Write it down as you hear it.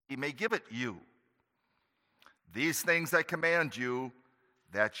he may give it you. These things I command you,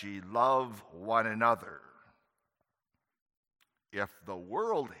 that ye love one another. If the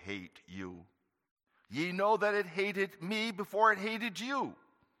world hate you, ye know that it hated me before it hated you.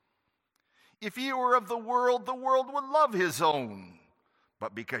 If ye were of the world would love his own.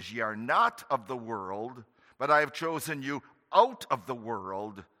 But because ye are not of the world, but I have chosen you out of the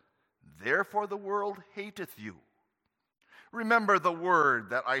world, therefore the world hateth you. Remember the word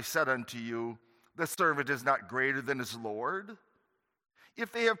that I said unto you, the servant is not greater than his Lord.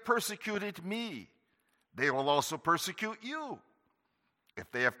 If they have persecuted me, they will also persecute you.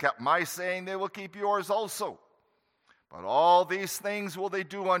 If they have kept my saying, they will keep yours also. But all these things will they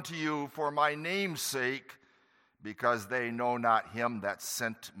do unto you for my name's sake, because they know not him that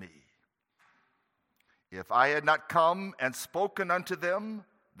sent me. If I had not come and spoken unto them,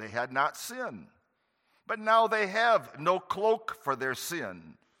 they had not sin. But now they have no cloak for their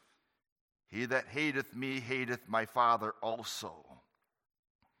sin. He that hateth me hateth my Father also.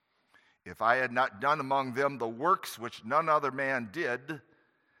 If I had not done among them the works which none other man did,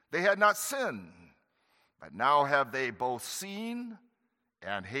 they had not sinned. But now have they both seen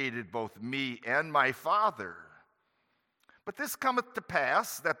and hated both me and my Father. But this cometh to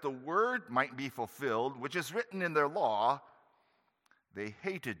pass, that the word might be fulfilled, which is written in their law, they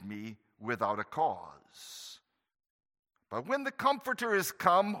hated me without a cause. But when the Comforter is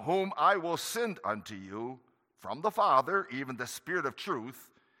come, whom I will send unto you from the Father, even the Spirit of truth,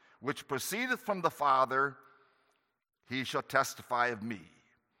 which proceedeth from the Father, he shall testify of me.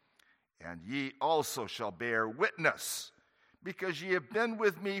 And ye also shall bear witness, because ye have been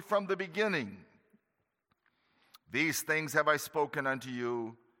with me from the beginning. These things have I spoken unto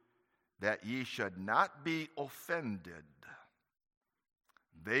you, that ye should not be offended.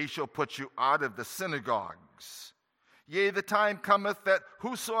 They shall put you out of the synagogues. Yea, the time cometh that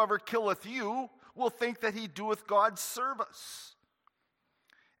whosoever killeth you will think that he doeth God's service.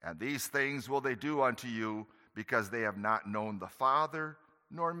 And these things will they do unto you, because they have not known the Father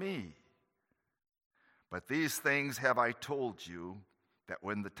nor me. But these things have I told you, that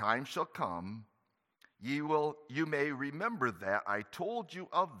when the time shall come, you may remember that I told you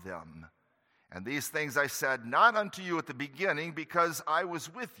of them. And these things I said not unto you at the beginning, because I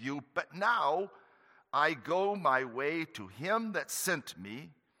was with you, but now I go my way to him that sent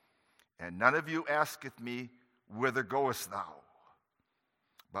me, and none of you asketh me, whither goest thou?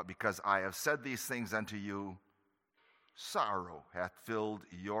 But because I have said these things unto you, sorrow hath filled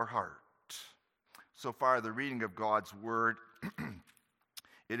your heart. So far, the reading of God's word.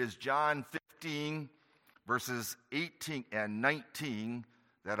 It is John 15, verses 18 and 19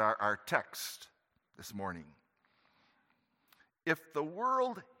 that are our text this morning. If the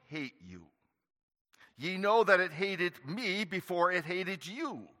world hate you, ye know that it hated me before it hated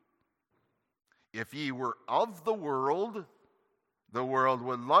you. If ye were of the world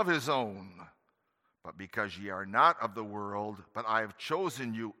would love his own. But because ye are not of the world, but I have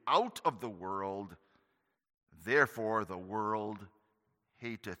chosen you out of the world, therefore the world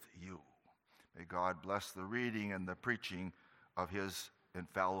hateth you. May God bless the reading and the preaching of his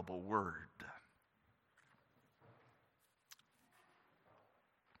infallible word.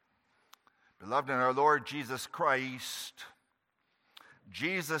 Beloved in our Lord Jesus Christ,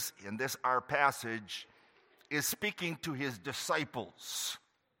 Jesus in this our passage is speaking to his disciples.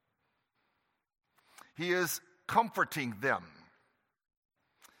 He is comforting them.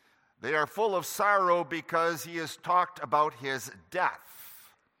 They are full of sorrow because he has talked about his death.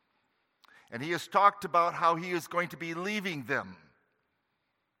 And he has talked about how he is going to be leaving them.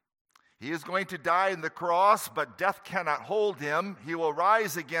 He is going to die on the cross, but death cannot hold him. He will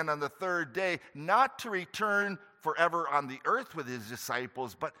rise again on the third day, not to return forever on the earth with his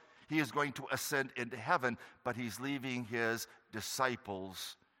disciples, but he is going to ascend into heaven, but he's leaving his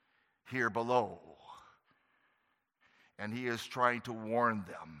disciples here below. And he is trying to warn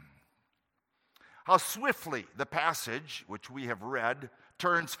them. How swiftly the passage, which we have read,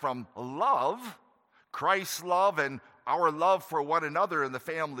 turns from love, Christ's love and our love for one another in the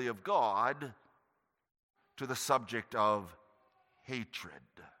family of God, to the subject of hatred.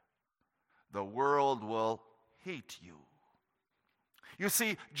 The world will hate you. You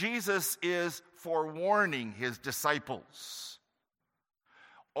see, Jesus is forewarning his disciples.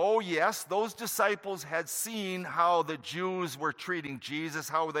 Oh yes, those disciples had seen how the Jews were treating Jesus,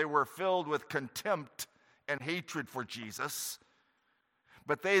 how they were filled with contempt and hatred for Jesus.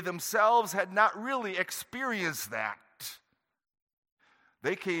 But they themselves had not really experienced that.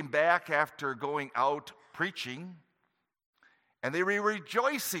 They came back after going out preaching, and they were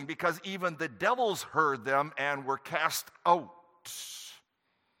rejoicing because even the devils heard them and were cast out.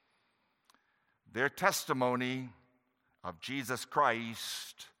 Their testimony of Jesus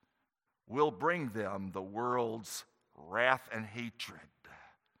Christ will bring them the world's wrath and hatred.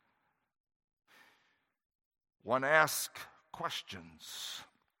 One asks questions.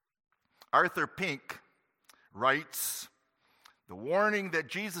 Arthur Pink writes, the warning that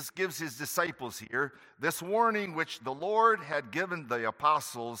Jesus gives his disciples here, this warning which the Lord had given the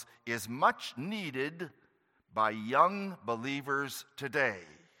apostles, is much needed by young believers today.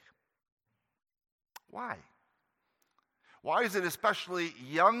 Why? Why is it especially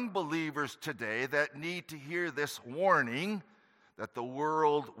young believers today that need to hear this warning that the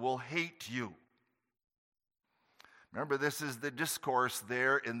world will hate you? Remember, this is the discourse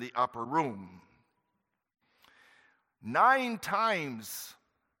there in the upper room. 9 times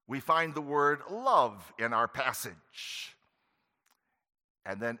we find the word love in our passage.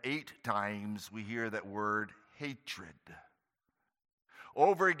 And then 8 times we hear that word hatred.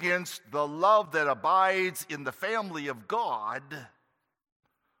 Over against the love that abides in the family of God,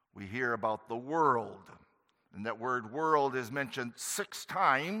 we hear about the world. And that word world is mentioned 6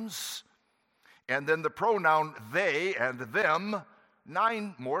 times. And then the pronoun they and them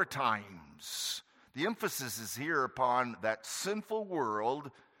 9 more times. The emphasis is here upon that sinful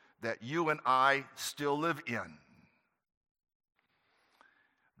world that you and I still live in.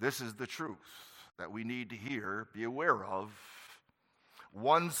 This is the truth that we need to hear, be aware of.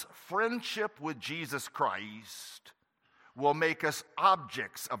 One's friendship with Jesus Christ will make us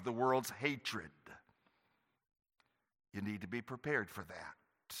objects of the world's hatred. You need to be prepared for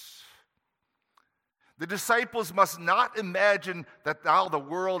that. The disciples must not imagine that now the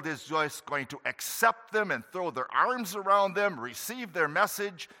world is just going to accept them and throw their arms around them, receive their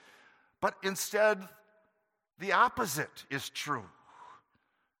message, but instead the opposite is true.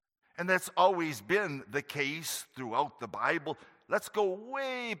 And that's always been the case throughout the Bible. Let's go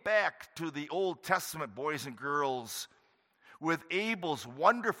way back to the Old Testament, boys and girls, with Abel's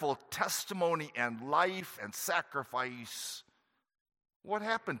wonderful testimony and life and sacrifice. What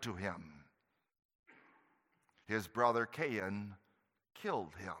happened to him? His brother Cain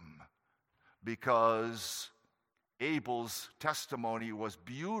killed him because Abel's testimony was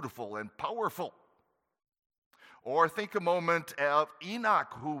beautiful and powerful. Or think a moment of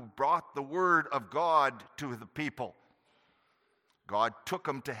Enoch, who brought the word of God to the people. God took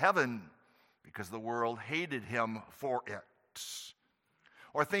him to heaven because the world hated him for it.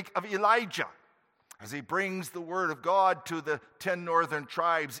 Or think of Elijah as he brings the word of God to the 10 northern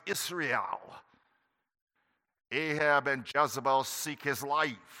tribes, Israel. Ahab and Jezebel seek his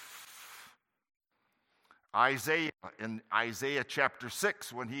life. Isaiah, in Isaiah chapter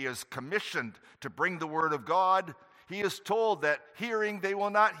 6, when he is commissioned to bring the word of God, he is told that hearing they will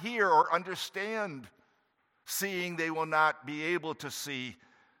not hear or understand. Seeing they will not be able to see.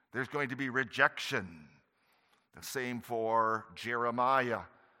 There's going to be rejection. The same for Jeremiah,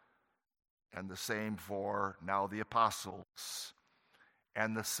 and the same for now the apostles,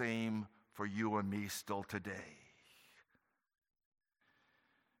 and the same for you and me still today.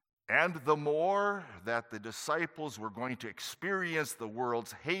 And the more that the disciples were going to experience the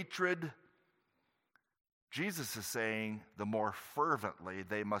world's hatred, Jesus is saying the more fervently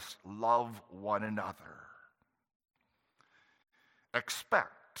they must love one another.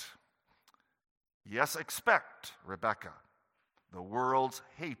 Expect, Rebecca, the world's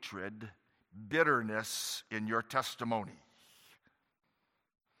hatred, bitterness in your testimony.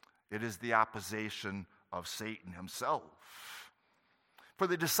 It is the opposition of Satan himself. For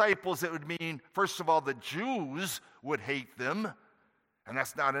the disciples, it would mean, first of all, the Jews would hate them, and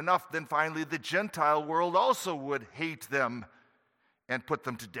that's not enough. Then finally, the Gentile world also would hate them and put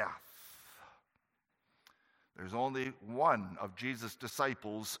them to death. There's only one of Jesus'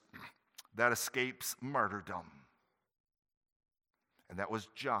 disciples that escapes martyrdom, and that was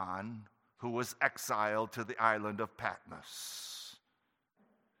John, who was exiled to the island of Patmos.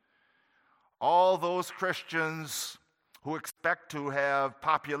 All those Christians who expect to have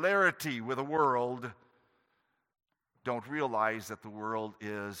popularity with the world don't realize that the world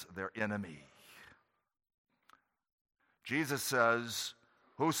is their enemy. Jesus says,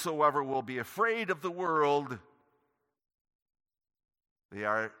 whosoever will be afraid of the world, they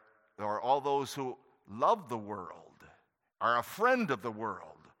are all those who love the world, are a friend of the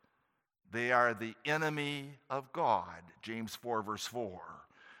world. They are the enemy of God. James 4, verse 4.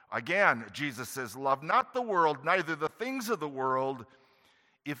 Again, Jesus says, love not the world, neither the things of the world.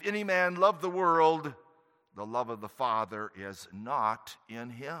 If any man love the world, the love of the Father is not in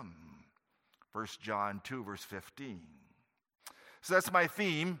him. 1 John 2, verse 15. So that's my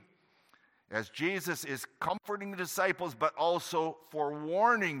theme. as Jesus is comforting the disciples, but also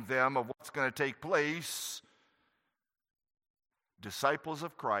forewarning them of what's going to take place, disciples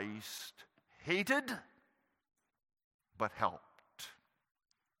of Christ hated but helped.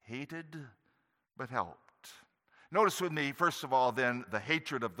 Hated but helped. Notice with me, first of all, then, the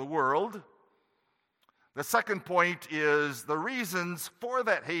hatred of the world. The second point is the reasons for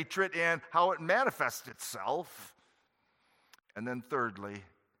that hatred and how it manifests itself. And then thirdly,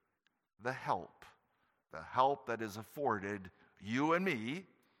 the help that is afforded you and me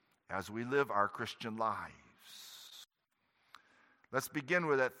as we live our Christian lives. Let's begin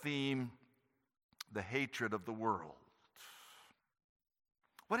with that theme, the hatred of the world.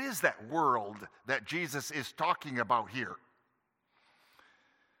 What is that world that Jesus is talking about here?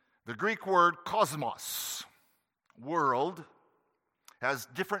 The Greek word cosmos, world, has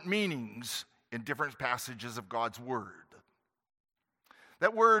different meanings in different passages of God's Word.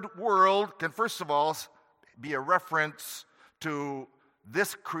 That word world can first of all be a reference to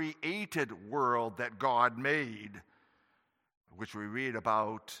this created world that God made, which we read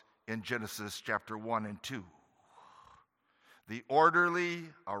about in Genesis chapter 1 and 2. The orderly,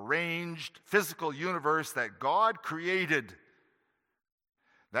 arranged, physical universe that God created.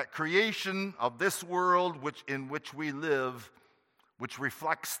 That creation of this world in which we live, which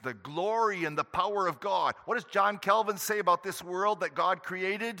reflects the glory and the power of God. What does John Calvin say about this world that God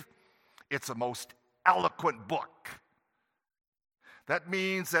created? It's a most eloquent book. That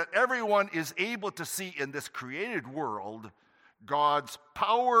means that everyone is able to see in this created world God's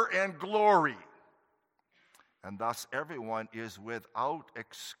power and glory. And thus everyone is without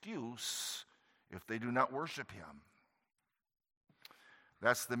excuse if they do not worship him.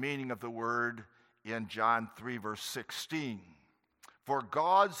 That's the meaning of the word in John 3, verse 16. For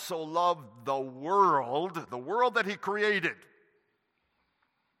God so loved the world that he created.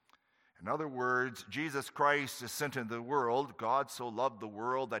 In other words, Jesus Christ is sent into the world. God so loved the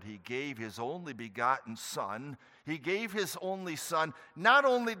world that he gave his only begotten Son. He gave his only Son not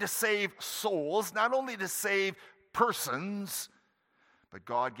only to save souls, not only to save persons, but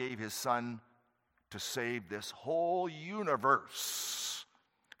God gave his Son to save this whole universe.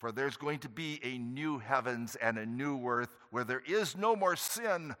 For there's going to be a new heavens and a new earth where there is no more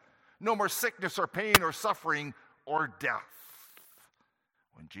sin, no more sickness or pain or suffering or death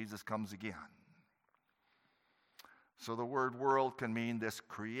when Jesus comes again. So the word world can mean this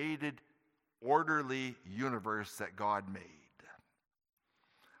created, orderly universe that God made.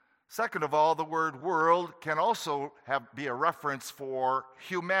 Second of all, the word world can also be a reference for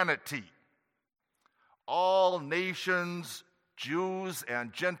humanity. All nations, Jews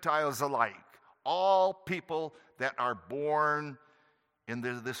and Gentiles alike, all people that are born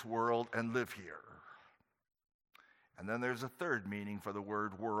into this world and live here. And then there's a third meaning for the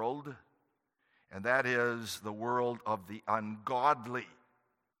word world, and that is the world of the ungodly,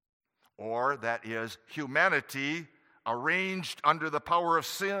 or that is humanity arranged under the power of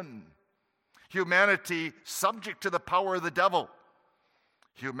sin, humanity subject to the power of the devil,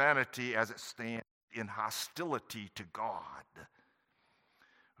 humanity as it stands in hostility to God.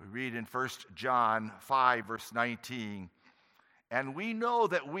 We read in 1 John 5, verse 19, and we know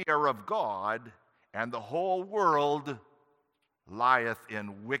that we are of God, and the whole world lieth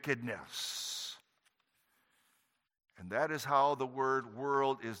in wickedness. And that is how the word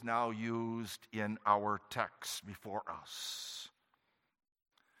world is now used in our text before us.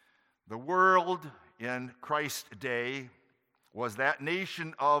 The world in Christ's day was that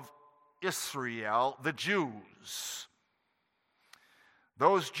nation of Israel, the Jews.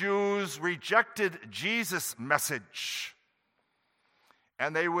 Those Jews rejected Jesus' message,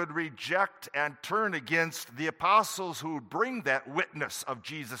 and they would reject and turn against the apostles who would bring that witness of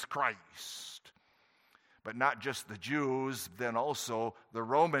Jesus Christ. But not just the Jews, then also the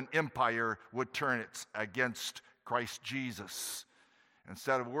Roman Empire would turn it against Christ Jesus.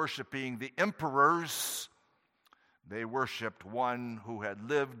 Instead of worshiping the emperors, they worshiped one who had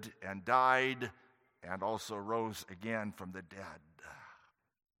lived and died and also rose again from the dead.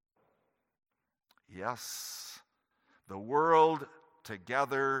 Yes, the world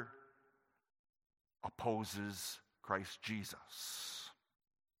together opposes Christ Jesus.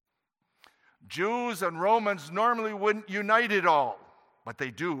 Jews and Romans normally wouldn't unite at all, but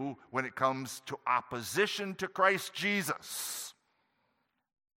they do when it comes to opposition to Christ Jesus.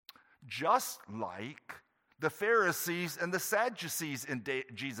 Just like the Pharisees and the Sadducees in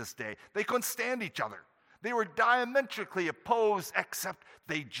Jesus' day. They couldn't stand each other. They were diametrically opposed, except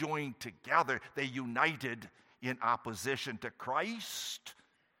they joined together. They united in opposition to Christ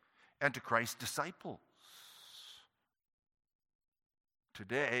and to Christ's disciples.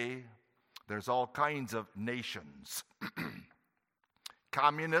 Today, there's all kinds of nations.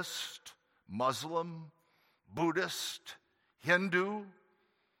 Communist, Muslim, Buddhist, Hindu,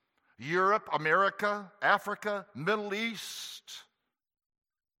 Europe, America, Africa, Middle East.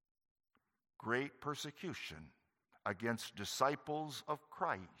 Great persecution against disciples of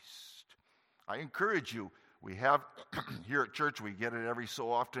Christ. I encourage you, we have here at church, we get it every so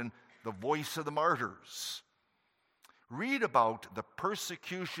often, the Voice of the Martyrs. Read about the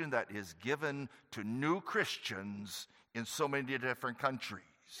persecution that is given to new Christians in so many different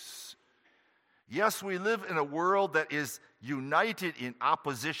countries. Yes, we live in a world that is united in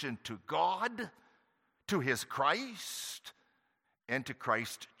opposition to God, to his Christ, and to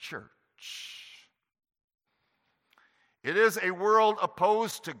Christ's church. It is a world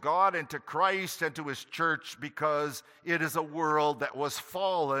opposed to God and to Christ and to his church because it is a world that was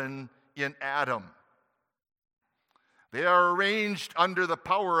fallen in Adam. They are arranged under the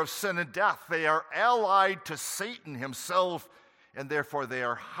power of sin and death. They are allied to Satan himself, and therefore they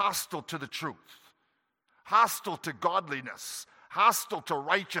are hostile to the truth, hostile to godliness, hostile to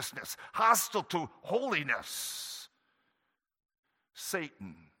righteousness, hostile to holiness.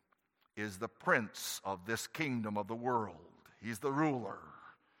 Satan is the prince of this kingdom of the world. He's the ruler.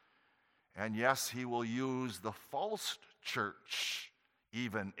 And yes, he will use the false church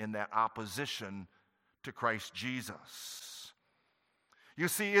even in that opposition to Christ Jesus. You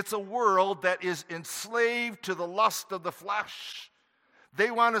see, it's a world that is enslaved to the lust of the flesh.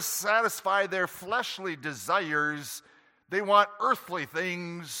 They want to satisfy their fleshly desires. They want earthly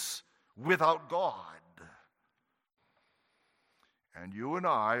things without God. And you and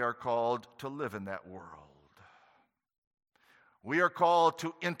I are called to live in that world. We are called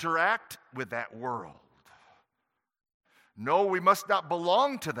to interact with that world. No, we must not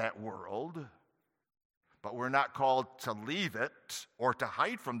belong to that world, but we're not called to leave it or to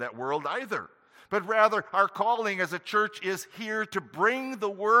hide from that world either. But rather, our calling as a church is here to bring the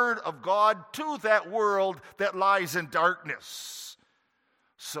word of God to that world that lies in darkness,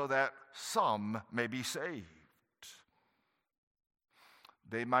 so that some may be saved.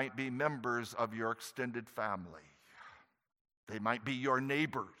 They might be members of your extended family. They might be your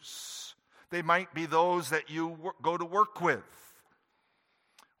neighbors. They might be those that you go to work with.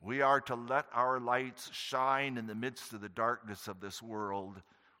 We are to let our lights shine in the midst of the darkness of this world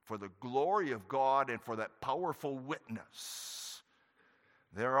for the glory of God and for that powerful witness.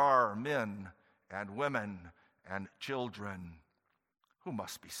 There are men and women and children who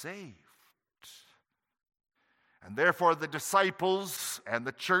must be saved. And therefore the disciples and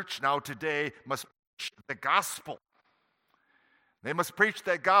the church now today must preach the gospel. They must preach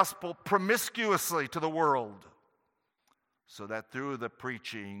that gospel promiscuously to the world, so that through the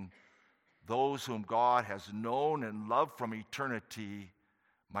preaching, those whom God has known and loved from eternity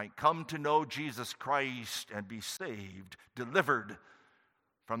might come to know Jesus Christ and be saved, delivered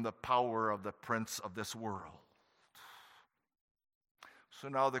from the power of the prince of this world. So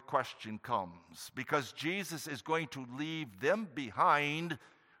now the question comes, because Jesus is going to leave them behind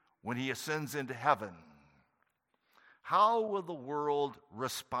when he ascends into heaven, how will the world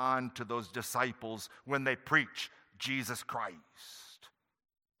respond to those disciples when they preach Jesus Christ?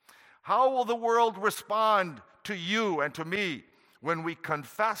 How will the world respond to you and to me when we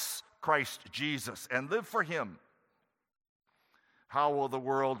confess Christ Jesus and live for him? How will the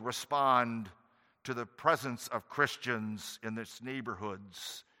world respond to the presence of Christians in its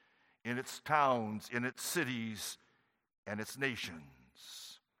neighborhoods, in its towns, in its cities, and its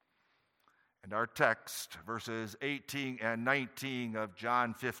nations? And our text, verses 18 and 19 of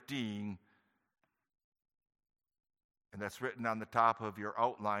John 15, and that's written on the top of your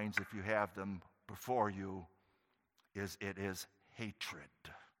outlines if you have them before you, it is hatred.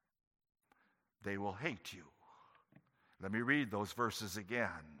 They will hate you. Let me read those verses again.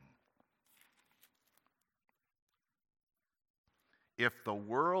 If the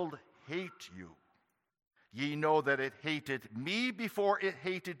world hate you, ye know that it hated me before it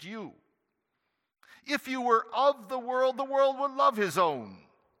hated you. If you were of the world would love his own.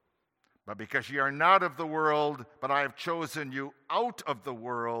 But because ye are not of the world, but I have chosen you out of the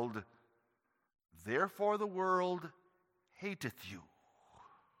world, therefore the world hateth you.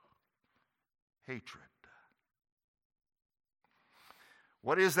 Hatred.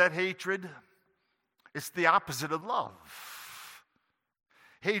 What is that hatred? It's the opposite of love.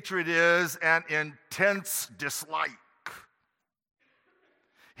 Hatred is an intense dislike.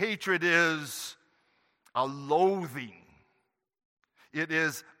 Hatred is a loathing. It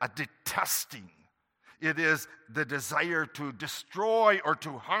is a detesting. It is the desire to destroy or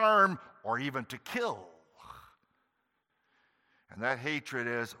to harm or even to kill. And that hatred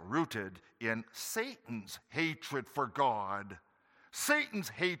is rooted in Satan's hatred for God, Satan's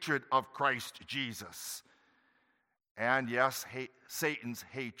hatred of Christ Jesus, and yes, Satan's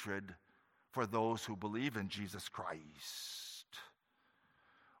hatred for those who believe in Jesus Christ.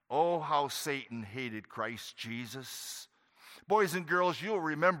 Oh, how Satan hated Christ Jesus. Boys and girls, you'll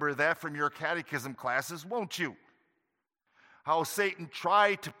remember that from your catechism classes, won't you? How Satan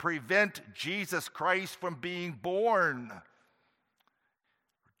tried to prevent Jesus Christ from being born.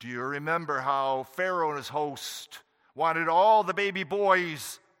 Do you remember how Pharaoh and his host wanted all the baby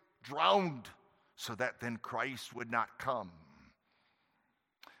boys drowned so that then Christ would not come?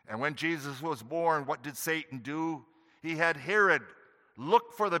 And when Jesus was born, what did Satan do? He had Herod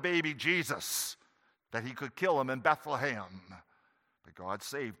look for the baby Jesus that he could kill him in Bethlehem. But God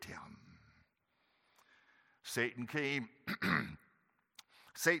saved him. Satan came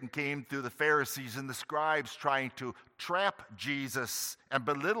through the Pharisees and the scribes trying to trap Jesus and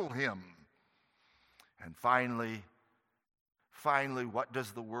belittle him. And finally, what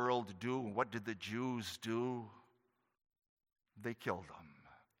does the world do? What did the Jews do? They killed him.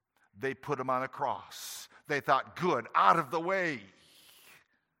 They put him on a cross. They thought, good, out of the way.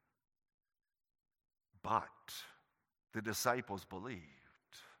 But the disciples believed.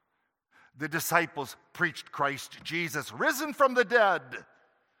 The disciples preached Christ Jesus, risen from the dead,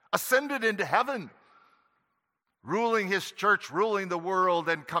 ascended into heaven, ruling his church, ruling the world,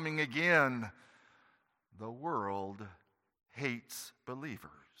 and coming again. The world hates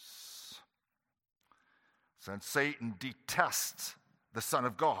believers. Since Satan detests the Son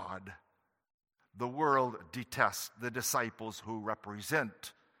of God, the world detests the disciples who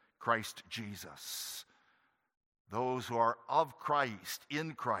represent Christ Jesus. Those who are of Christ,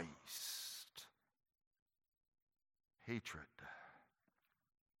 in Christ. Hatred.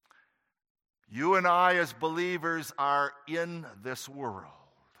 You and I as believers are in this world.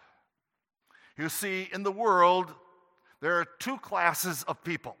 You see, in the world, there are two classes of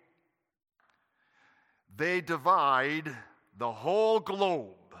people. They divide the whole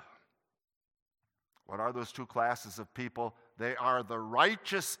globe. What are those two classes of people? They are the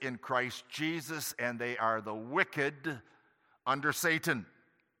righteous in Christ Jesus, and they are the wicked under Satan.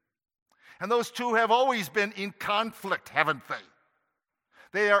 And those two have always been in conflict, haven't they?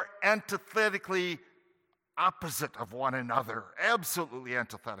 They are antithetically opposite of one another, absolutely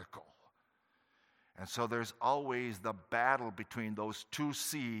antithetical. And so there's always the battle between those two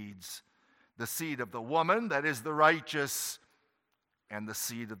seeds, the seed of the woman, that is the righteous, and the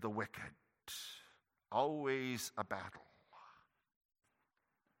seed of the wicked. Always a battle.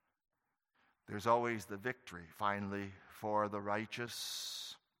 There's always the victory, finally, for the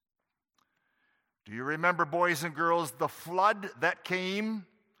righteous. Do you remember, boys and girls, the flood that came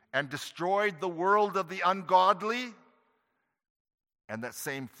and destroyed the world of the ungodly? And that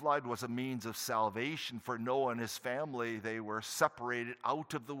same flood was a means of salvation for Noah and his family. They were separated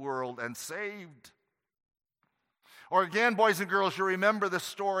out of the world and saved. Or again, boys and girls, you remember the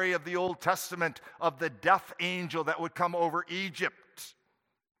story of the Old Testament of the death angel that would come over Egypt.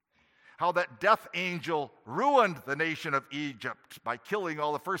 How that death angel ruined the nation of Egypt by killing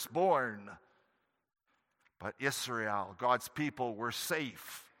all the firstborn. But Israel, God's people, were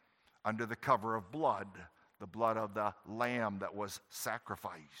safe under the cover of blood, the blood of the lamb that was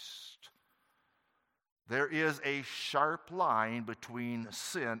sacrificed. There is a sharp line between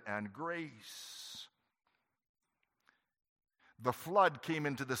sin and grace. The flood came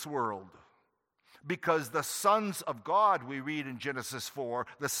into this world because the sons of God, we read in Genesis 4,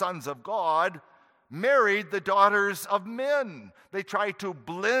 the sons of God married the daughters of men. They tried to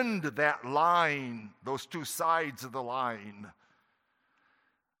blend that line, those two sides of the line.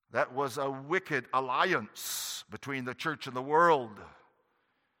 That was a wicked alliance between the church and the world.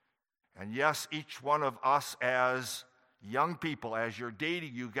 And yes, each one of us as young people, as you're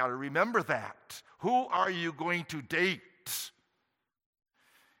dating, you've got to remember that. Who are you going to date?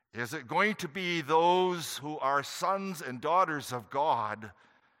 Is it going to be those who are sons and daughters of God?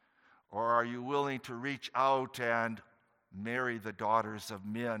 Or are you willing to reach out and marry the daughters of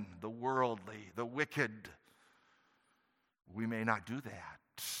men, the worldly, the wicked? We may not do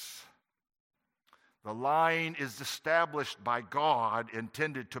that. The line is established by God,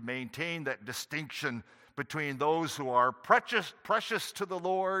 intended to maintain that distinction between those who are precious to the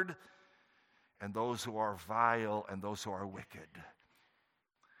Lord and those who are vile and those who are wicked.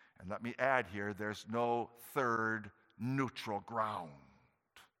 And let me add here, there's no third neutral ground.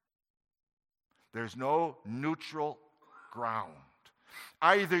 There's no neutral ground.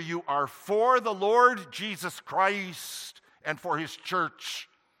 Either you are for the Lord Jesus Christ and for his church,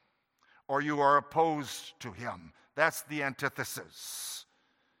 or you are opposed to him. That's the antithesis.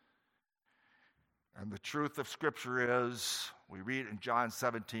 And the truth of Scripture is, we read in John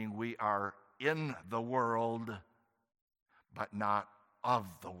 17, we are in the world, but not of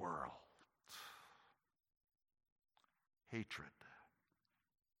the world. Hatred.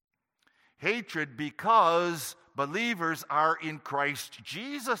 Hatred because believers are in Christ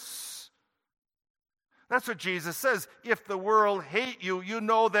Jesus. That's what Jesus says. If the world hate you, you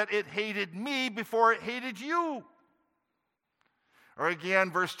know that it hated me before it hated you. Or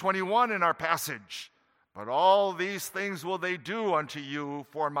again, verse 21 in our passage. But all these things will they do unto you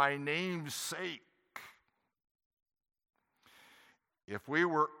for my name's sake. If we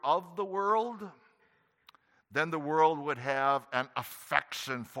were of the world, then the world would have an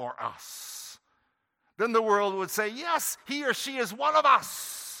affection for us. Then the world would say, yes, he or she is one of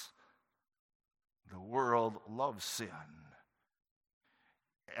us. The world loves sin.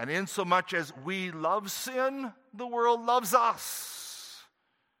 And insomuch as we love sin, the world loves us.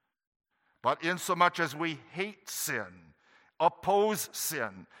 But insomuch as we hate sin, oppose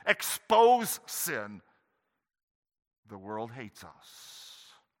sin, expose sin, the world hates us.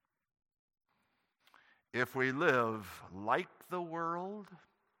 If we live like the world,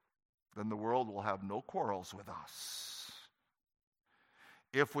 then the world will have no quarrels with us.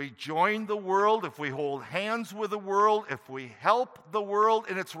 If we join the world, if we hold hands with the world, if we help the world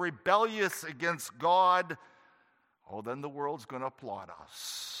in its rebellious against God, then the world's going to applaud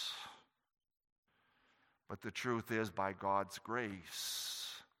us. But the truth is, by God's grace,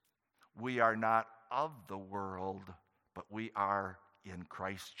 we are not of the world, but we are in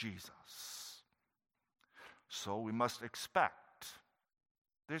Christ Jesus. So we must expect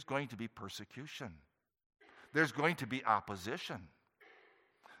there's going to be persecution. There's going to be opposition.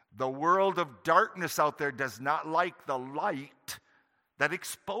 The world of darkness out there does not like the light that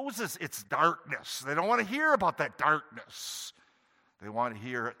exposes its darkness. They don't want to hear about that darkness. They want to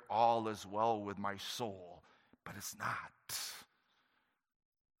hear it all is well with my soul, but it's not.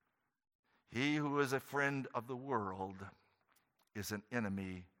 He who is a friend of the world is an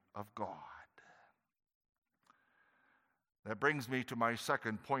enemy of God. That brings me to my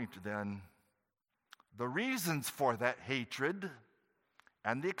second point then. The reasons for that hatred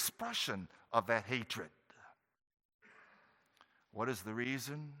and the expression of that hatred. What is the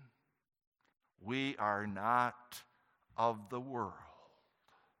reason? We are not of the world.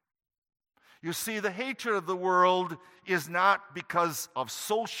 You see, the hatred of the world is not because of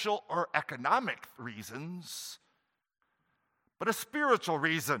social or economic reasons, but a spiritual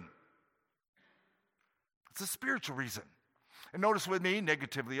reason. It's a spiritual reason. And notice with me,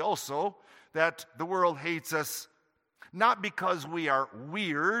 negatively also, that the world hates us not because we are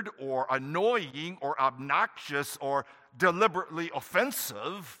weird or annoying or obnoxious or deliberately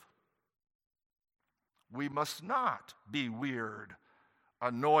offensive. We must not be weird,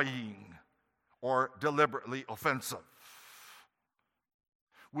 annoying, or deliberately offensive.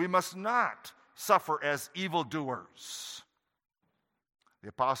 We must not suffer as evildoers. The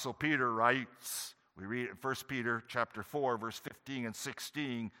Apostle Peter writes, we read in 1 Peter chapter 4, verse 15 and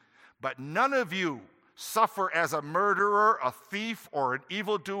 16, but none of you suffer as a murderer, a thief, or an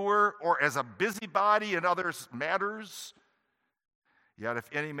evildoer, or as a busybody in others' matters. Yet if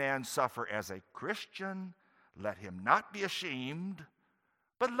any man suffer as a Christian, let him not be ashamed,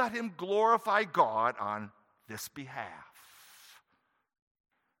 but let him glorify God on this behalf.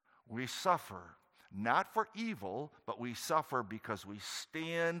 We suffer not for evil, but we suffer because we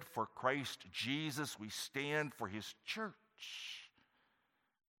stand for Christ Jesus. We stand for his church.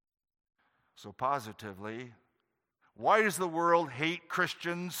 So positively, why does the world hate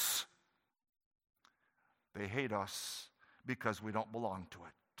Christians? They hate us because we don't belong to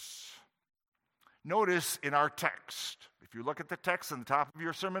it. Notice in our text, if you look at the text on the top of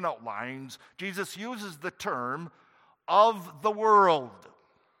your sermon outlines, Jesus uses the term of the world.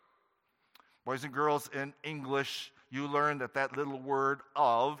 Boys and girls, in English, you learn that little word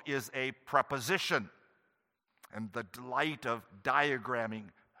of is a preposition. And the delight of diagramming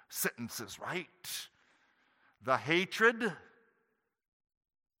sentences, right? The hatred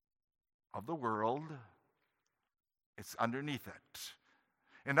of the world, it's underneath it.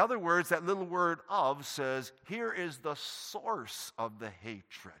 In other words, that little word of says, here is the source of the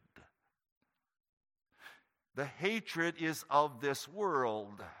hatred. The hatred is of this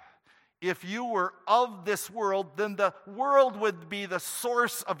world. If you were of this world, then the world would be the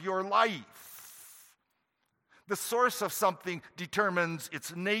source of your life. The source of something determines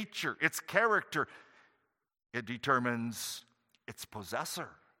its nature, its character. It determines its possessor.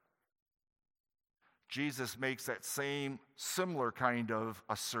 Jesus makes that same similar kind of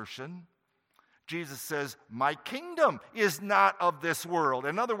assertion. Jesus says, my kingdom is not of this world.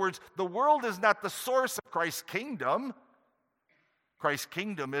 In other words, the world is not the source of Christ's kingdom. Christ's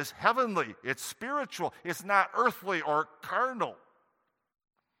kingdom is heavenly, it's spiritual, it's not earthly or carnal.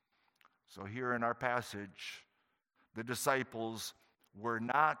 So here in our passage, the disciples were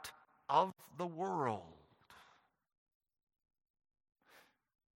not of the world.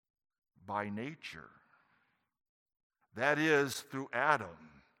 By nature, that is, through Adam,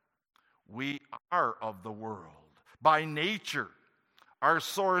 we are of the world. By nature, our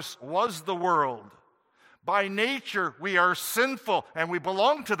source was the world. By nature, we are sinful and we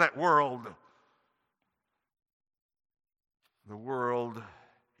belong to that world. The world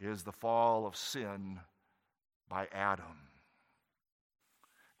is the fall of sin by Adam.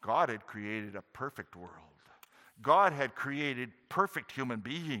 God had created a perfect world. God had created perfect human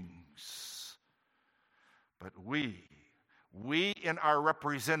beings. But we in our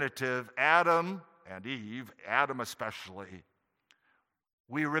representative, Adam and Eve, Adam especially,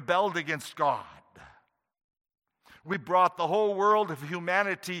 we rebelled against God. We brought the whole world of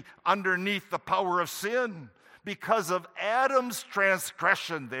humanity underneath the power of sin. Because of Adam's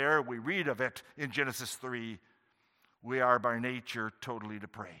transgression there, we read of it in Genesis 3, we are by nature totally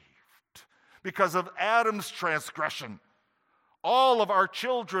depraved. Because of Adam's transgression, all of our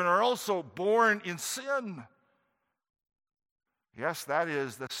children are also born in sin. Yes, that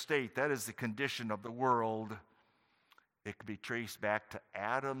is the state, that is the condition of the world. It can be traced back to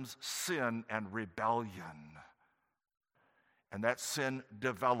Adam's sin and rebellion. And that sin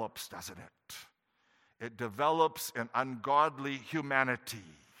develops, doesn't it? It develops an ungodly humanity.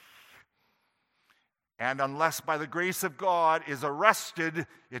 And unless by the grace of God is arrested,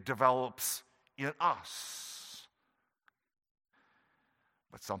 it develops in us.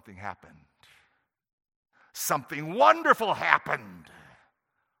 But something happened. Something wonderful happened.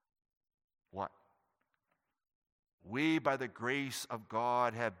 What? We, by the grace of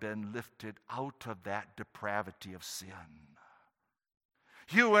God, have been lifted out of that depravity of sin.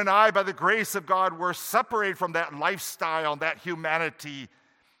 You and I, by the grace of God, were separated from that lifestyle, that humanity,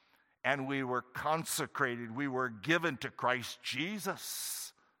 and we were consecrated. We were given to Christ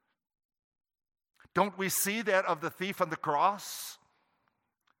Jesus. Don't we see that of the thief on the cross?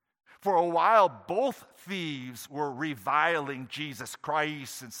 For a while, both thieves were reviling Jesus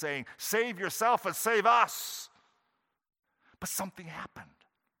Christ and saying, save yourself and save us. But something happened.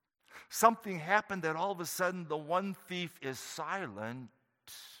 Something happened that all of a sudden the one thief is silent.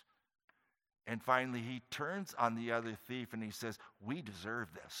 And finally he turns on the other thief and he says, we deserve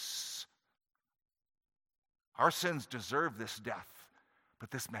this. Our sins deserve this death,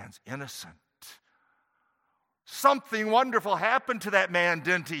 but this man's innocent. Something wonderful happened to that man,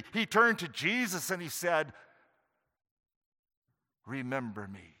 didn't he? He turned to Jesus and he said, remember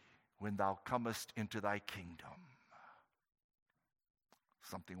me when thou comest into thy kingdom.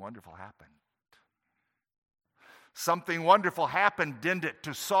 Something wonderful happened. Something wonderful happened, didn't it,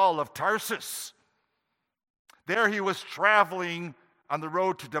 to Saul of Tarsus? There he was traveling on the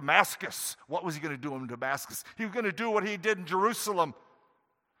road to Damascus. What was he going to do in Damascus? He was going to do what he did in Jerusalem.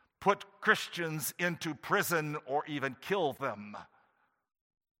 Put Christians into prison or even kill them.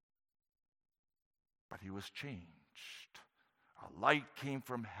 But he was changed. A light came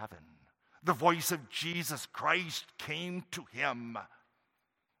from heaven. The voice of Jesus Christ came to him.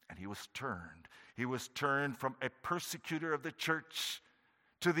 And he was turned. He was turned from a persecutor of the church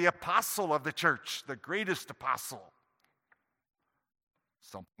to the apostle of the church, the greatest apostle.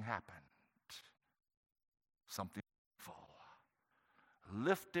 Something happened. Something wonderful.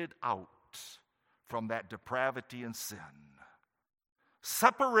 Lifted out from that depravity and sin,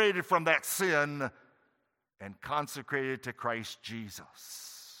 separated from that sin, and consecrated to Christ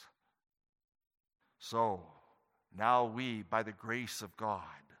Jesus. So, now we, by the grace of God,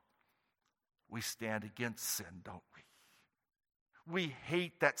 we stand against sin, don't we? We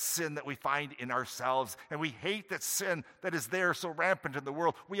hate that sin that we find in ourselves, and we hate that sin that is there so rampant in the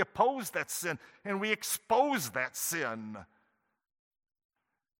world. We oppose that sin, and we expose that sin.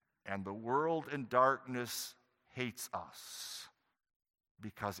 And the world in darkness hates us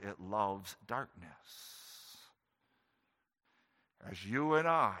because it loves darkness. As you and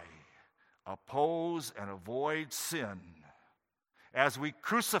I oppose and avoid sin, as we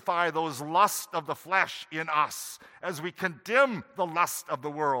crucify those lusts of the flesh in us, as we condemn the lust of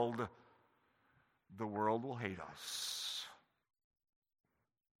the world will hate us.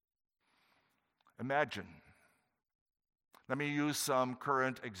 Imagine. Let me use some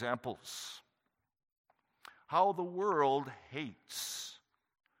current examples. How the world hates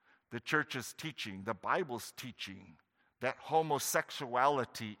the church's teaching, the Bible's teaching, that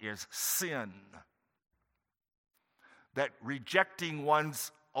homosexuality is sin, that rejecting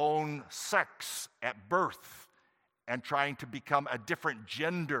one's own sex at birth and trying to become a different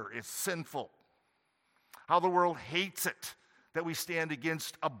gender is sinful, how the world hates it that we stand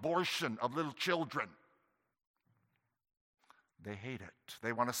against abortion of little children. They hate it.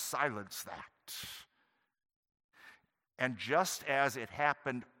 They want to silence that. And just as it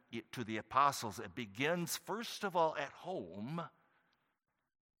happened to the apostles, it begins first of all at home.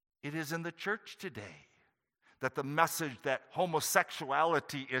 It is in the church today that the message that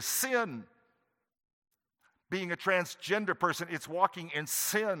homosexuality is sin. Being a transgender person, it's walking in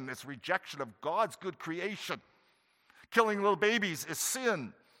sin. It's rejection of God's good creation. Killing little babies is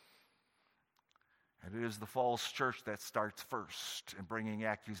sin. And it is the false church that starts first in bringing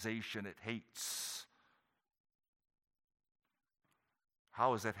accusation it hates.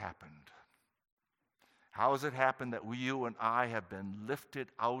 How has it happened? How has it happened that you and I have been lifted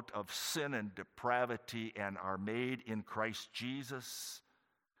out of sin and depravity and are made in Christ Jesus?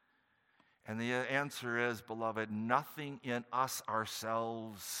 And the answer is, beloved, nothing in us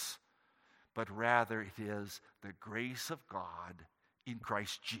ourselves, but rather it is the grace of God in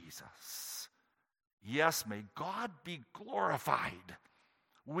Christ Jesus. Yes, may God be glorified.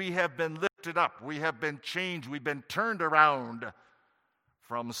 We have been lifted up. We have been changed. We've been turned around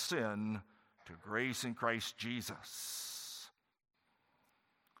from sin to grace in Christ Jesus.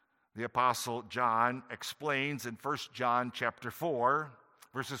 The Apostle John explains in 1 John chapter 4,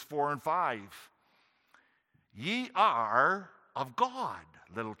 verses 4 and 5, "Ye are of God,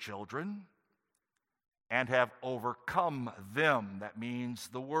 little children, and have overcome them," that means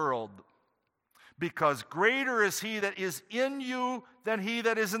the world, "because greater is he that is in you than he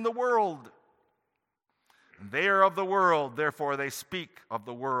that is in the world. They are of the world, therefore they speak of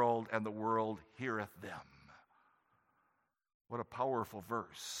the world, and the world heareth them." What a powerful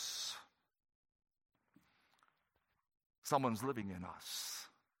verse. Someone's living in us,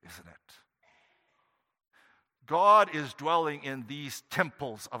 isn't it? God is dwelling in these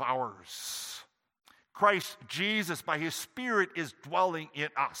temples of ours. Christ Jesus, by his Spirit, is dwelling in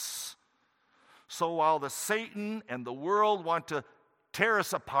us. So while the Satan and the world want to tear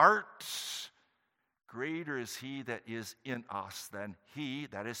us apart, greater is he that is in us than he,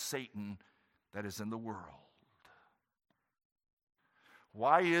 that is Satan, that is in the world.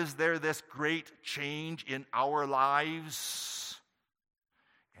 Why is there this great change in our lives?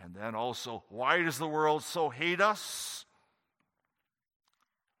 And then also, why does the world so hate us?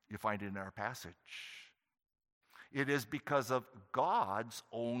 You find it in our passage. It is because of God's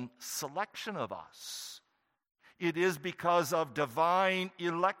own selection of us. It is because of divine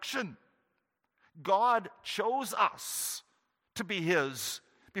election. God chose us to be his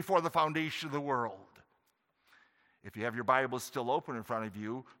before the foundation of the world. If you have your Bibles still open in front of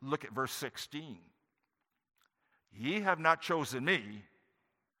you, look at verse 16. "Ye have not chosen me,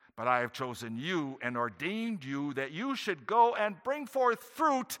 but I have chosen you and ordained you that you should go and bring forth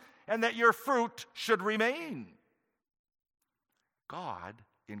fruit, and that your fruit should remain." God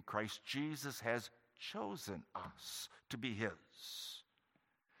in Christ Jesus has chosen us to be his.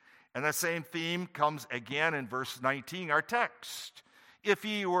 And that same theme comes again in verse 19, our text. "If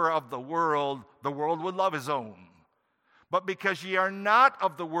ye were of the world would love his own. But because ye are not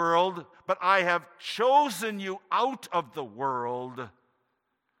of the world, but I have chosen you out of the world,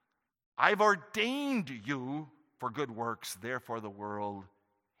 I've ordained you for good works, therefore the world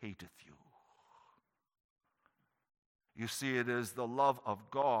hateth you." You see, it is the love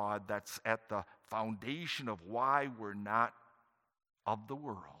of God that's at the foundation of why we're not of the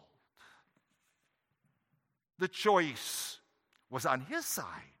world. The choice was on his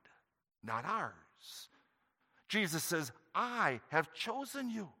side, not ours. Jesus says, "I have chosen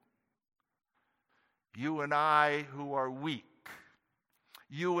you." You and I who are weak,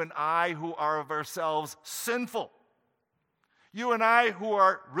 you and I who are of ourselves sinful, you and I who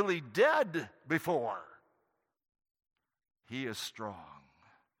are really dead before. He is strong.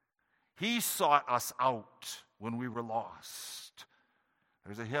 He sought us out when we were lost.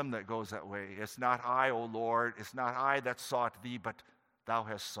 There's a hymn that goes that way. "It's not I, O Lord, it's not I that sought thee, but thou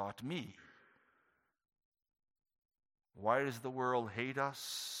hast sought me." Why does the world hate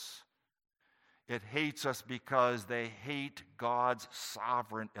us? It hates us because they hate God's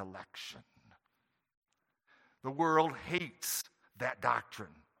sovereign election. The world hates that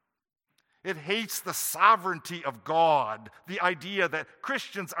doctrine. It hates the sovereignty of God, the idea that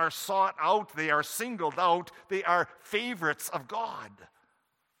Christians are sought out, they are singled out, they are favorites of God.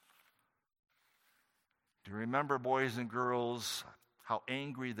 Do you remember, boys and girls, how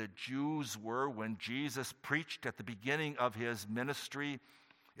angry the Jews were when Jesus preached at the beginning of his ministry.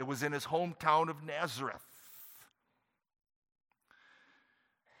 It was in his hometown of Nazareth.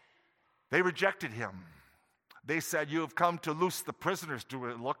 They rejected him. They said, "You have come to loose the prisoners. Do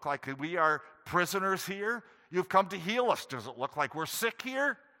it look like we are prisoners here? You've come to heal us. Does it look like we're sick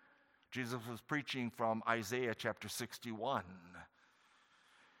here?" Jesus was preaching from Isaiah chapter 61.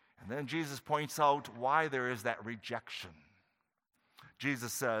 And then Jesus points out why there is that rejection.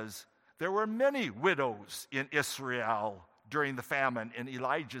 Jesus says, there were many widows in Israel during the famine in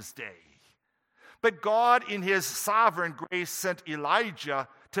Elijah's day. But God, in his sovereign grace, sent Elijah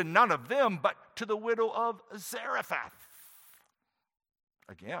to none of them, but to the widow of Zarephath.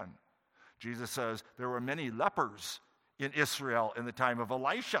 Again, Jesus says there were many lepers in Israel in the time of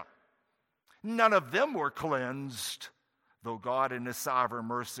Elisha. None of them were cleansed, though God in his sovereign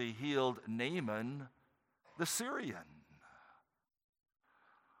mercy healed Naaman the Syrian.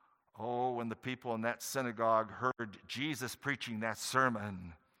 Oh, when the people in that synagogue heard Jesus preaching that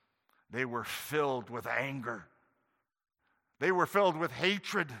sermon, they were filled with anger. They were filled with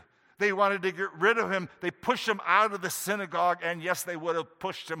hatred. They wanted to get rid of him. They pushed him out of the synagogue, and yes, they would have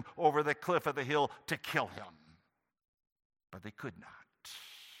pushed him over the cliff of the hill to kill him. But they could not.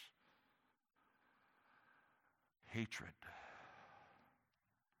 Hatred.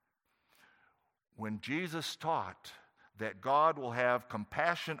 When Jesus taught that God will have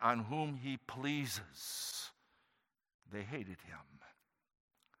compassion on whom he pleases, they hated him.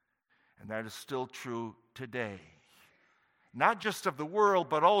 And that is still true today. Not just of the world,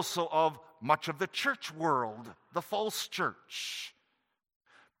 but also of much of the church world, the false church.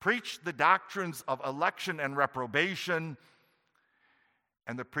 Preach the doctrines of election and reprobation,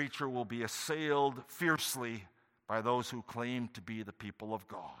 and the preacher will be assailed fiercely by those who claim to be the people of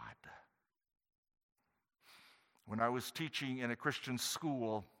God. When I was teaching in a Christian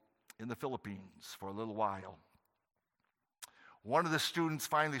school in the Philippines for a little while, one of the students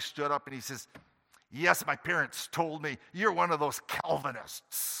finally stood up and he says, "Yes, my parents told me you're one of those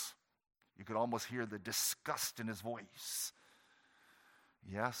Calvinists." You could almost hear the disgust in his voice.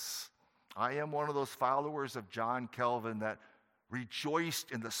 Yes, I am one of those followers of John Calvin that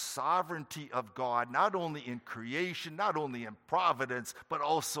rejoiced in the sovereignty of God, not only in creation, not only in providence, but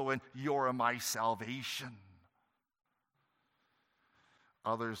also in your and my salvation.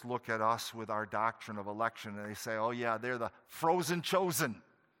 Others look at us with our doctrine of election and they say, "Oh yeah, they're the frozen chosen."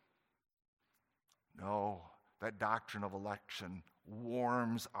 No, that doctrine of election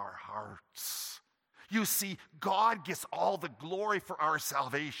warms our hearts. You see, God gets all the glory for our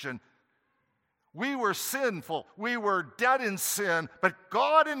salvation. We were sinful. We were dead in sin, but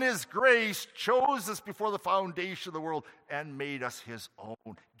God in his grace chose us before the foundation of the world and made us his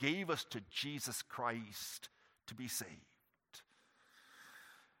own, gave us to Jesus Christ to be saved.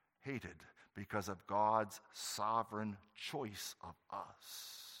 Hated because of God's sovereign choice of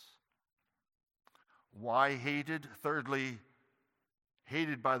us. Why hated? Thirdly,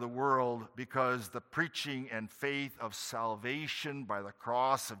 hated by the world because the preaching and faith of salvation by the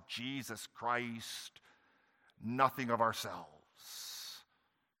cross of Jesus Christ, nothing of ourselves.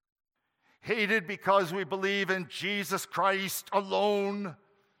 Hated because we believe in Jesus Christ alone.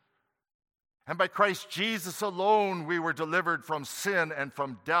 And by Christ Jesus alone, we were delivered from sin and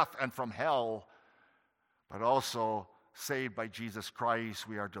from death and from hell. But also, saved by Jesus Christ,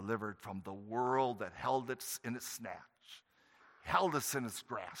 we are delivered from the world that held us in its snatch, held us in its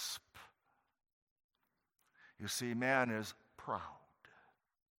grasp. You see, man is proud.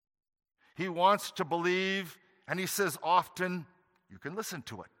 He wants to believe, and he says often, you can listen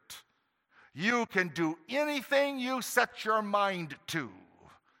to it. You can do anything you set your mind to.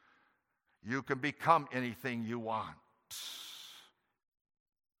 You can become anything you want.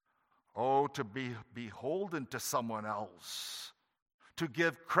 Oh, to be beholden to someone else, to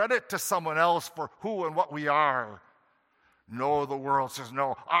give credit to someone else for who and what we are. No, the world says,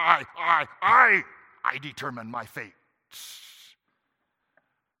 no, I determine my fate.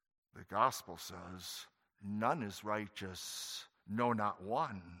 The gospel says, none is righteous, no, not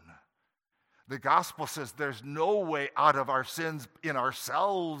one. The gospel says there's no way out of our sins in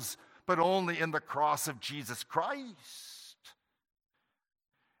ourselves, but only in the cross of Jesus Christ.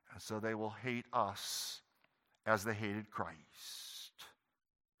 And so they will hate us as they hated Christ.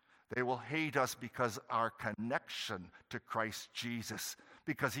 They will hate us because our connection to Christ Jesus,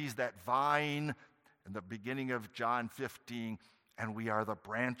 because he's that vine in the beginning of John 15, and we are the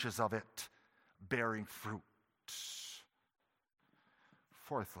branches of it, bearing fruit.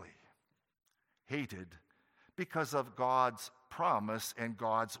 Fourthly, hated because of God's promise and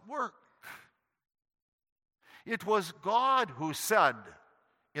God's work. It was God who said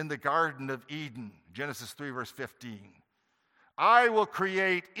in the Garden of Eden, Genesis 3, verse 15, I will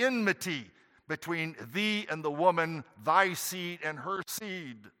create enmity between thee and the woman, thy seed and her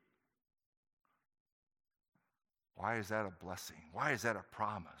seed. Why is that a blessing? Why is that a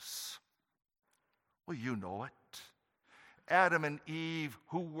promise? Well, you know it. Adam and Eve,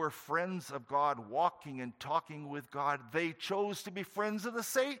 who were friends of God, walking and talking with God, they chose to be friends of the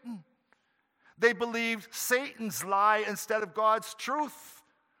Satan. They believed Satan's lie instead of God's truth.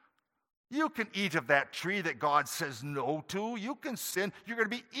 You can eat of that tree that God says no to. You can sin. You're going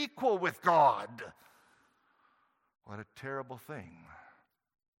to be equal with God. What a terrible thing.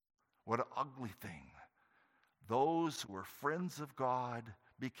 What an ugly thing. Those who were friends of God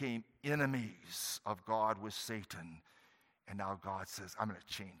became enemies of God with Satan. And now God says, I'm going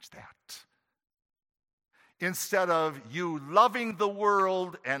to change that. Instead of you loving the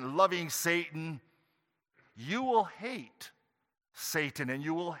world and loving Satan, you will hate Satan and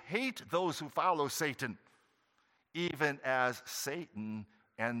you will hate those who follow Satan, even as Satan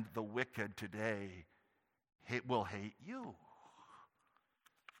and the wicked today will hate you.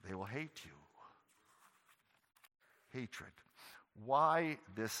 They will hate you. Hatred. Why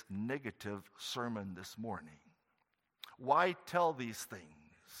this negative sermon this morning? Why tell these things?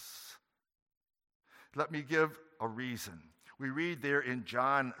 Let me give a reason. We read there in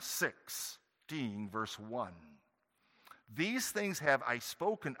John 16, verse 1. These things have I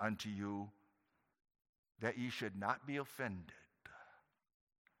spoken unto you, that ye should not be offended.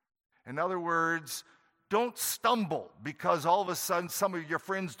 In other words, don't stumble because all of a sudden some of your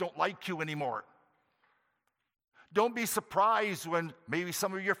friends don't like you anymore. Don't be surprised when maybe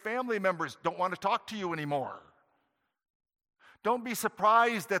some of your family members don't want to talk to you anymore. Don't be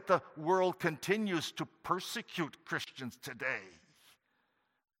surprised that the world continues to persecute Christians today.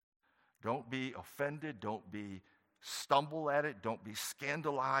 Don't be offended. Don't be stumble at it. Don't be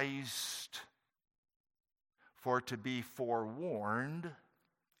scandalized. For to be forewarned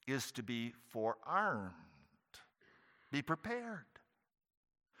is to be forearmed. Be prepared.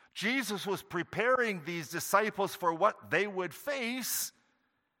 Jesus was preparing these disciples for what they would face,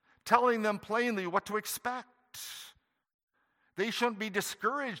 telling them plainly what to expect. They shouldn't be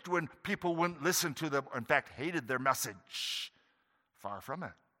discouraged when people wouldn't listen to them, or in fact, hated their message. Far from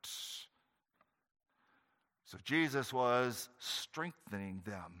it. So Jesus was strengthening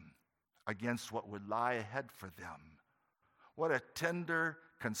them against what would lie ahead for them. What a tender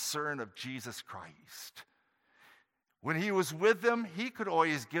concern of Jesus Christ. When he was with them, he could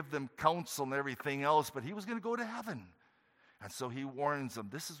always give them counsel and everything else, but he was going to go to heaven. And so he warns them,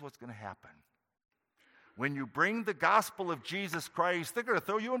 this is what's going to happen. When you bring the gospel of Jesus Christ, they're going to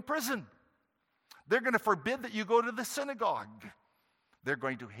throw you in prison. They're going to forbid that you go to the synagogue. They're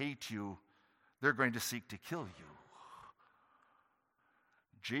going to hate you. They're going to seek to kill you.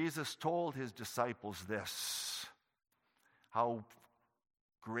 Jesus told his disciples this, how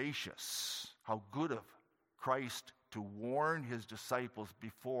gracious, how good of Christ to warn his disciples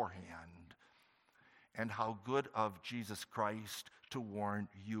beforehand, and how good of Jesus Christ to warn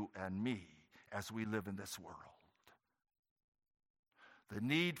you and me as we live in this world. The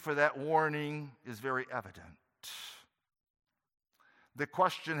need for that warning is very evident. The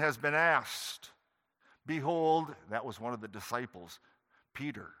question has been asked. Behold, that was one of the disciples,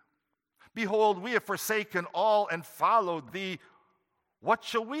 Peter. Behold, we have forsaken all and followed thee. What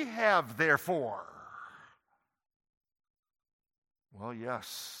shall we have therefore? Well,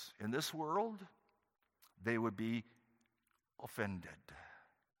 yes, in this world, they would be offended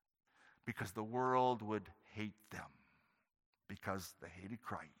because the world would hate them because they hated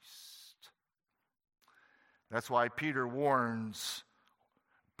Christ. That's why Peter warns.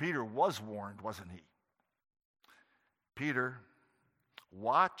 Peter was warned, wasn't he? Peter,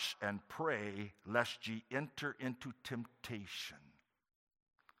 watch and pray lest ye enter into temptation.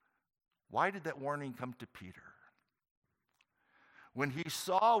 Why did that warning come to Peter? When he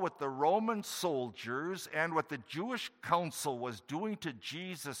saw what the Roman soldiers and what the Jewish council was doing to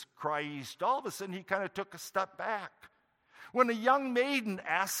Jesus Christ, all of a sudden he kind of took a step back. When a young maiden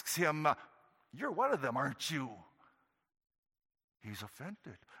asks him, you're one of them, aren't you? He's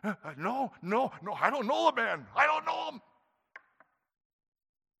offended. No, I don't know the man. I don't know him.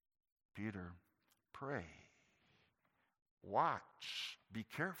 Peter, pray. Watch. Be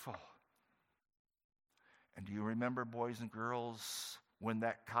careful. And do you remember, boys and girls, when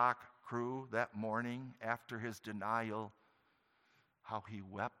that cock crew that morning after his denial, how he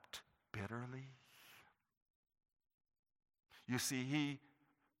wept bitterly? You see, he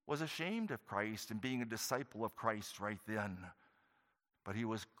was ashamed of Christ and being a disciple of Christ right then. But he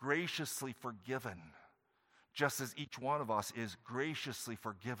was graciously forgiven just as each one of us is graciously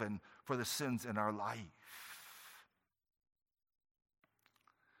forgiven for the sins in our life.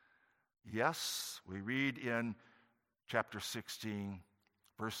 Yes, we read in chapter 16,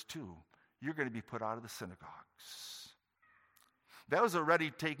 verse 2, you're going to be put out of the synagogues. That was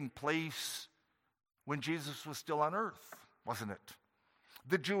already taking place when Jesus was still on earth, wasn't it?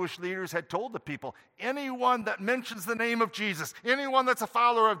 The Jewish leaders had told the people, anyone that mentions the name of Jesus, anyone that's a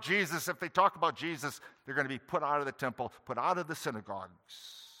follower of Jesus, if they talk about Jesus, they're going to be put out of the temple, put out of the synagogues.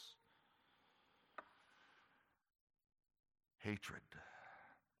 Hatred.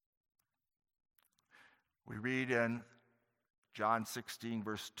 We read in John 16,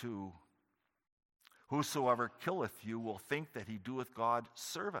 verse 2, whosoever killeth you will think that he doeth God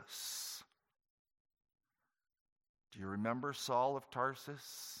service. Do you remember Saul of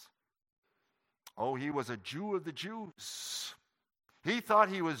Tarsus? Oh, he was a Jew of the Jews. He thought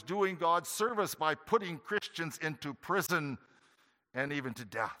he was doing God's service by putting Christians into prison and even to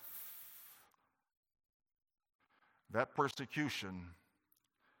death. That persecution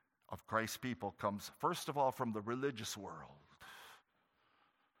of Christ's people comes, first of all, from the religious world.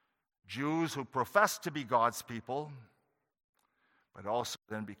 Jews who profess to be God's people, but also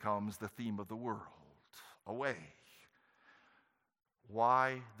then becomes the theme of the world. Away.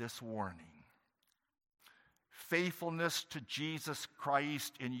 Why this warning? Faithfulness to Jesus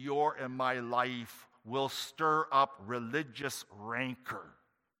Christ in your and my life will stir up religious rancor.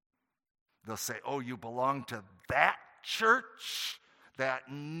 They'll say, oh, you belong to that church, that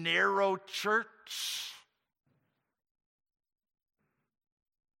narrow church.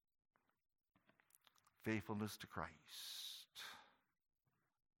 Faithfulness to Christ.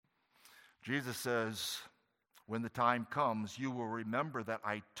 Jesus says, when the time comes, you will remember that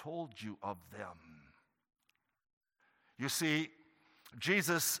I told you of them. You see,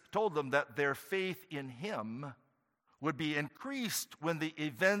 Jesus told them that their faith in him would be increased when the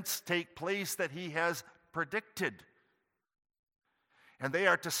events take place that he has predicted. And they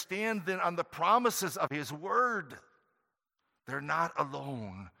are to stand then on the promises of his word. They're not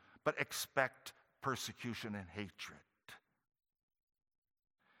alone, but expect persecution and hatred.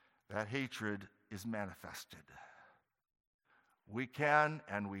 That hatred is manifested. We can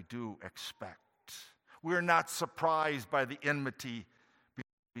and we do expect. We're not surprised by the enmity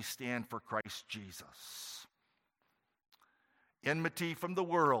we stand for Christ Jesus. Enmity from the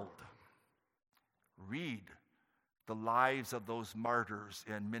world. Read the lives of those martyrs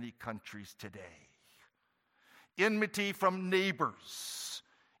in many countries today. Enmity from neighbors.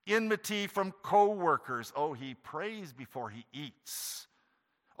 Enmity from co-workers. Oh, he prays before he eats.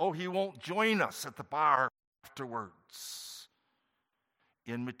 Oh, he won't join us at the bar afterwards.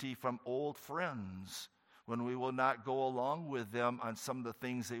 Enmity from old friends when we will not go along with them on some of the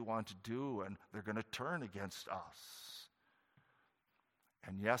things they want to do and they're going to turn against us.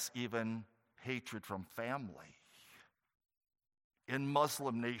 And yes, even hatred from family. In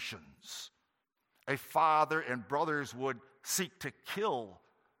Muslim nations, a father and brothers would seek to kill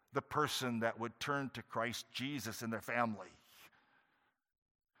the person that would turn to Christ Jesus in their family.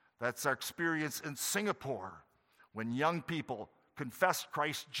 That's our experience in Singapore. When young people confessed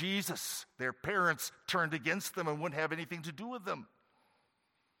Christ Jesus, their parents turned against them and wouldn't have anything to do with them.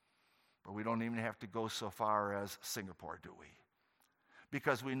 But we don't even have to go so far as Singapore, do we?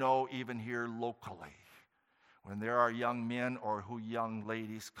 Because we know even here locally, when there are young men or young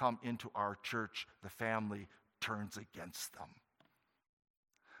ladies come into our church, the family turns against them.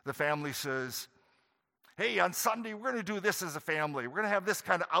 The family says, hey, on Sunday, we're going to do this as a family. We're going to have this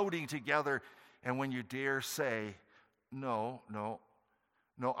kind of outing together. And when you dare say, no,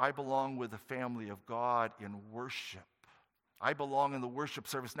 I belong with the family of God in worship. I belong in the worship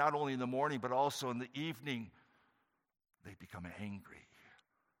service, not only in the morning, but also in the evening. They become angry.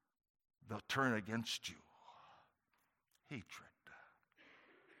 They'll turn against you. Hatred.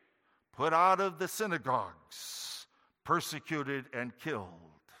 Put out of the synagogues, persecuted and killed.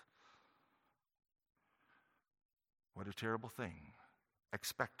 What a terrible thing.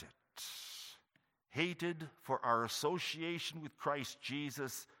 Expect it. Hated for our association with Christ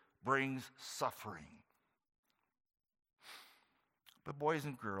Jesus brings suffering. But boys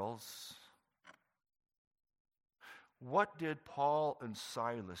and girls, what did Paul and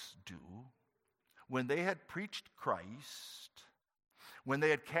Silas do when they had preached Christ, when they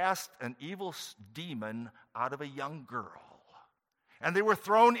had cast an evil demon out of a young girl, and they were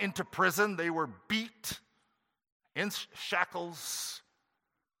thrown into prison, they were beat in shackles?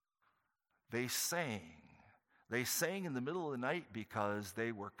 They sang in the middle of the night because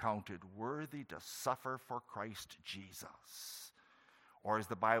they were counted worthy to suffer for Christ Jesus. Or as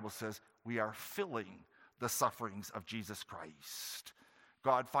the Bible says, we are filling the sufferings of Jesus Christ.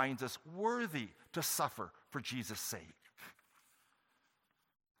 God finds us worthy to suffer for Jesus' sake.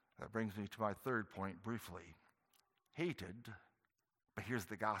 That brings me to my third point briefly. Hated, but here's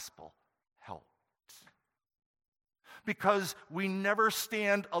the gospel, helped. Because we never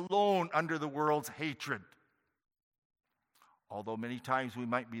stand alone under the world's hatred. Although many times we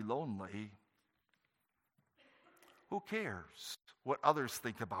might be lonely, who cares what others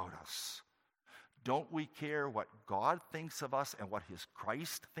think about us? Don't we care what God thinks of us and what his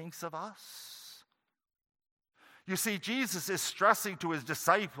Christ thinks of us? You see, Jesus is stressing to his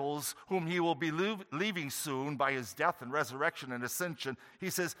disciples, whom he will be leaving soon by his death and resurrection and ascension. He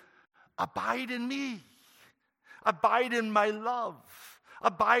says, abide in me. Abide in my love.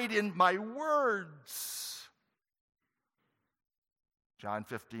 Abide in my words. John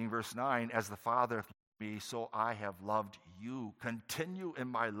 15, verse 9, as the Father hath loved me, so I have loved you. Continue in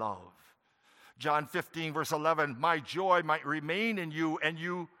my love. John 15, verse 11, my joy might remain in you, and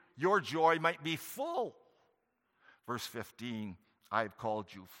your joy might be full. Verse 15, I have called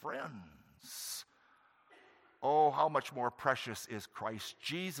you friends. Oh, how much more precious is Christ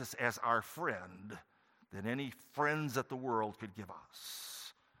Jesus as our friend than any friends that the world could give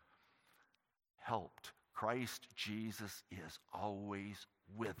us. Helped. Christ Jesus is always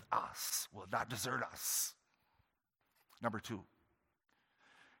with us, will not desert us. Number 2,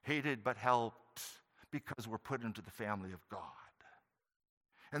 hated but helped because we're put into the family of God.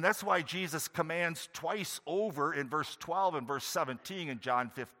 And that's why Jesus commands twice over in verse 12 and verse 17 in John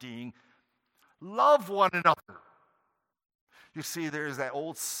 15, love one another. You see, there's that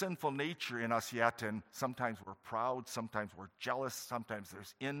old sinful nature in us yet, and sometimes we're proud, sometimes we're jealous, sometimes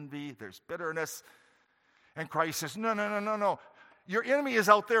there's envy, there's bitterness. And Christ says, no. Your enemy is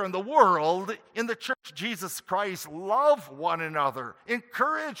out there in the world. In the church, Jesus Christ, love one another,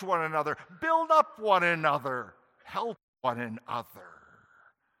 encourage one another, build up one another, help one another.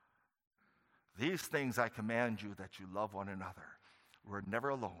 These things I command you, that you love one another. We're never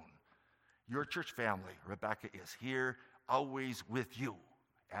alone. Your church family, Rebecca, is here, always with you,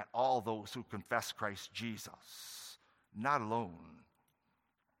 and all those who confess Christ Jesus. Not alone.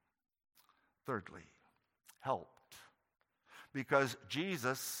 Thirdly, helped. Because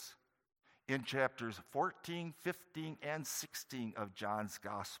Jesus, in chapters 14, 15, and 16 of John's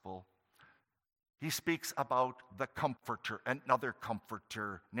Gospel, he speaks about the Comforter, another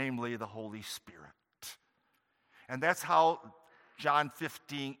Comforter, namely the Holy Spirit. And that's how John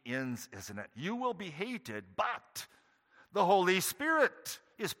 15 ends, isn't it? You will be hated, but the Holy Spirit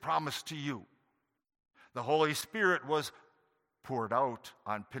is promised to you. The Holy Spirit was poured out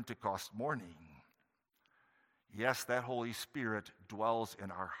on Pentecost morning. Yes, that Holy Spirit dwells in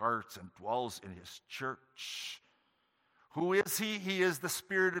our hearts and dwells in his church. Who is he? He is the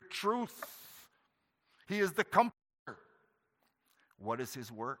Spirit of truth. He is the Comforter. What is his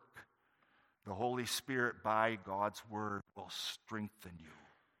work? The Holy Spirit, by God's word, will strengthen you,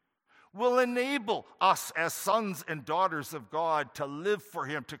 will enable us as sons and daughters of God to live for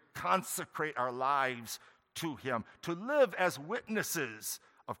him, to consecrate our lives to him, to live as witnesses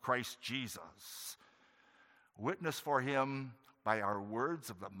of Christ Jesus. Witness for him by our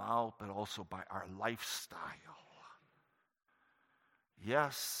words of the mouth, but also by our lifestyle.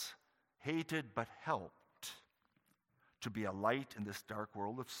 Yes, hated but helped to be a light in this dark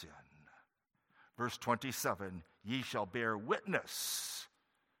world of sin. Verse 27, ye shall bear witness.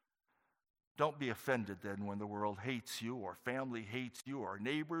 Don't be offended then when the world hates you, or family hates you, or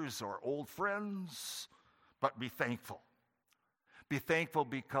neighbors, or old friends, but be thankful. Be thankful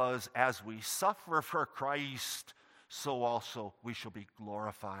because as we suffer for Christ, so also we shall be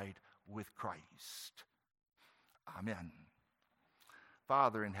glorified with Christ. Amen.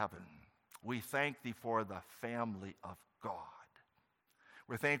 Father in heaven, we thank thee for the family of God.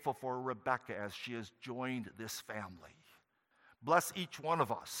 We're thankful for Rebecca as she has joined this family. Bless each one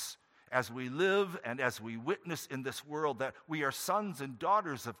of us as we live and as we witness in this world that we are sons and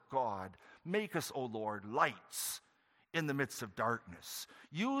daughters of God. Make us, O Lord, lights in the midst of darkness.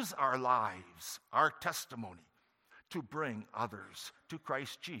 Use our lives, our testimony, to bring others to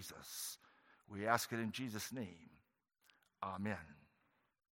Christ Jesus. We ask it in Jesus' name. Amen.